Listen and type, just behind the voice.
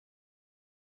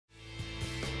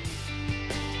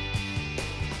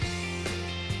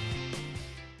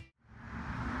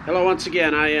Hello once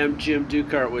again, I am Jim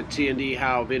Dukart with T&D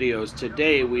How Videos.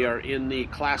 Today we are in the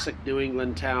classic New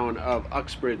England town of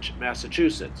Uxbridge,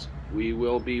 Massachusetts. We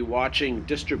will be watching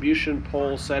distribution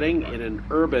pole setting in an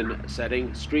urban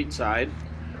setting, street side.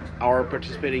 Our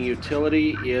participating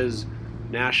utility is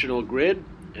National Grid,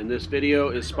 and this video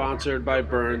is sponsored by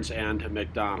Burns and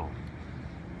McDonnell.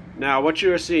 Now what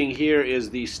you're seeing here is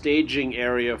the staging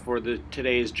area for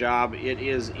today's job. It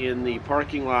is in the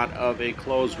parking lot of a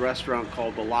closed restaurant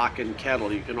called the Lock and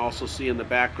Kettle. You can also see in the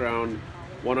background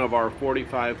one of our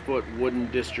 45-foot wooden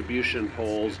distribution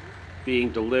poles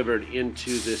being delivered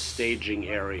into this staging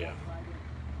area.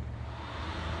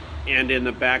 And in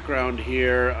the background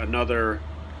here, another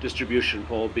distribution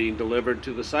pole being delivered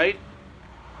to the site.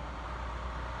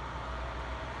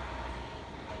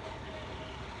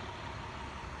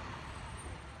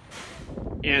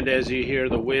 And as you hear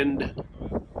the wind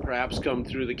perhaps come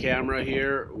through the camera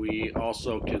here, we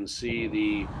also can see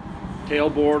the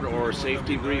tailboard or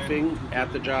safety briefing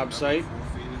at the job site.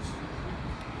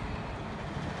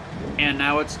 And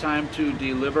now it's time to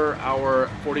deliver our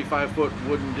 45-foot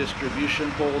wooden distribution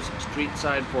poles street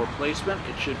side for placement.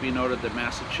 It should be noted that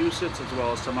Massachusetts, as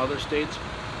well as some other states,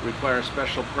 require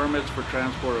special permits for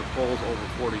transport of poles over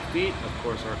 40 feet. Of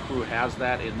course, our crew has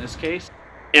that in this case.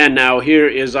 And now here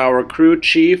is our crew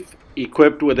chief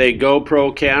equipped with a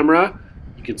GoPro camera.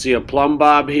 You can see a plumb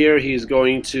bob here. He's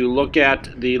going to look at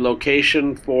the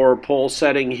location for pole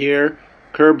setting here,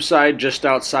 curbside just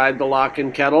outside the Lock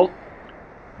and Kettle.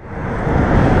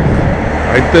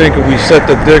 I think we set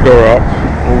the digger up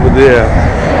over there,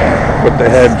 put the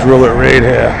head, drill it right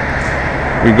here.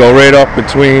 We go right up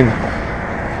between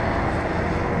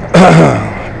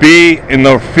B and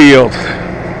the field.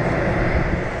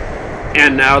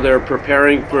 And now they're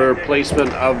preparing for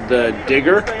placement of the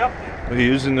digger. We're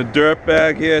using the dirt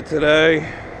bag here today.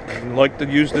 I like to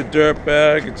use the dirt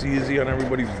bag. It's easy on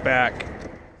everybody's back.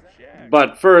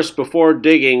 But first, before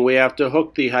digging, we have to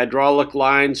hook the hydraulic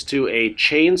lines to a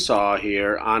chainsaw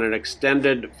here on an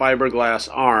extended fiberglass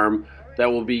arm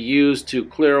that will be used to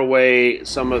clear away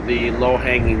some of the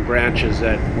low-hanging branches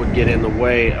that would get in the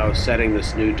way of setting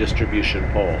this new distribution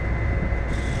pole.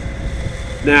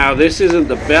 Now, this isn't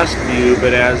the best view,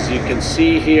 but as you can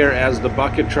see here, as the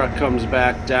bucket truck comes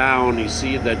back down, you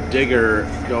see the digger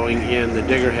going in, the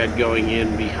digger head going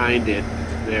in behind it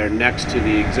there next to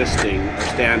the existing or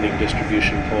standing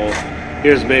distribution pole.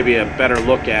 Here's maybe a better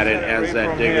look at it as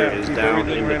that digger is down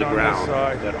into the ground,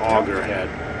 that auger head.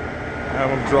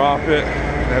 Have them drop it,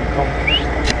 then come.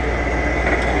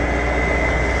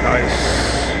 Nice.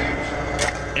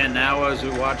 And now as we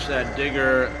watch that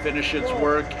digger finish its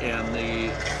work and the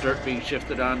dirt being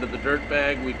shifted onto the dirt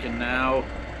bag, we can now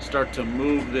start to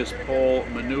move this pole,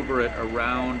 maneuver it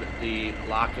around the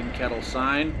Lock and Kettle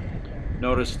sign.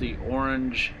 Notice the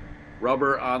orange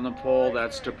rubber on the pole.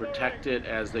 That's to protect it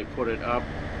as they put it up,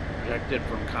 protect it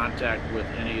from contact with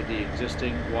any of the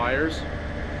existing wires.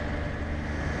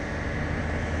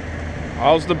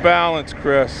 How's the balance,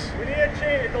 Chris? We need a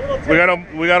chain. It's a little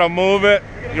tight. We gotta move it.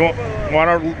 You want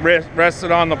to rest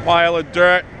it on the pile of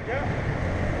dirt? Yeah.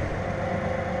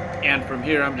 And from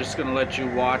here, I'm just going to let you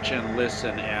watch and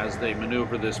listen as they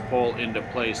maneuver this pole into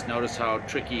place. Notice how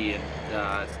tricky and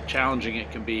challenging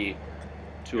it can be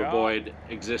to avoid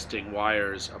existing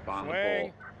wires upon the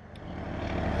pole.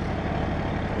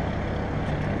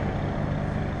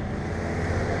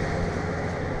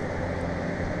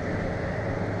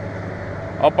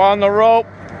 Up on the rope.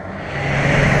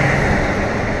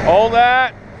 Hold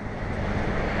that.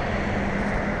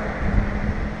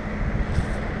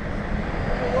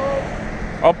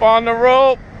 Up on the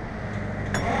rope.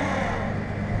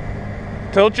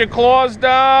 Tilt your claws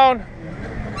down.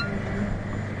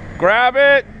 Grab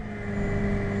it.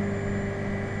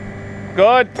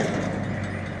 Good.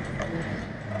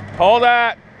 Hold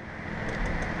that.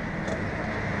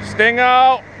 Sting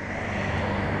out.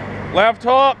 Left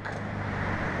hook.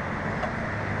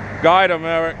 Guide him,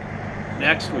 Eric.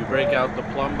 Next, we break out the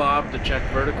plumb bob to check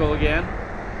vertical again.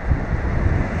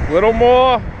 Little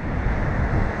more.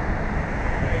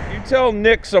 You tell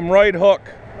Nick some right hook.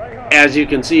 As you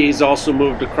can see, he's also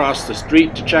moved across the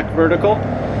street to check vertical.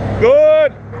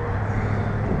 Good.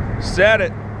 Set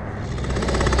it.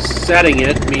 Setting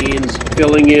it means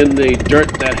filling in the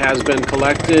dirt that has been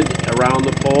collected around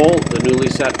the pole, the newly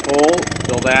set pole.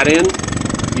 Fill that in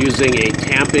using a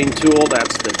tamping tool.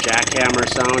 That's the jackhammer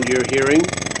sound you're hearing.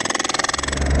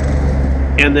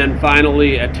 And then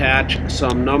finally attach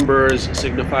some numbers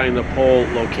signifying the pole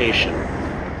location.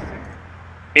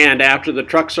 And after the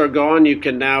trucks are gone, you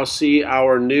can now see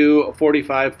our new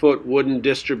 45-foot wooden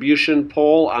distribution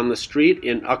pole on the street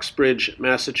in Uxbridge,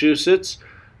 Massachusetts.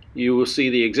 You will see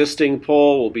the existing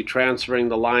pole. We'll be transferring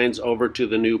the lines over to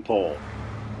the new pole.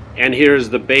 And here's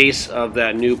the base of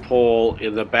that new pole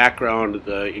in the background,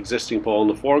 the existing pole in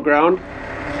the foreground.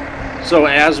 So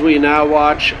as we now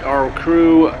watch our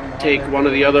crew take one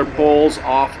of the other poles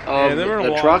off of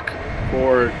the truck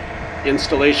for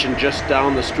installation just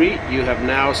down the street, you have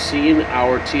now seen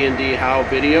our T&D How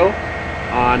video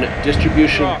on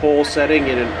distribution pole setting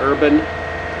in an urban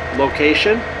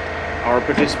location. Our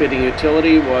participating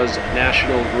utility was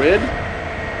National Grid.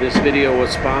 This video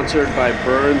was sponsored by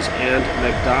Burns and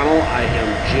McDonnell. I am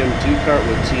Jim Dukart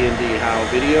with T&D How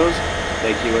Videos.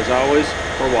 Thank you as always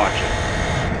for watching.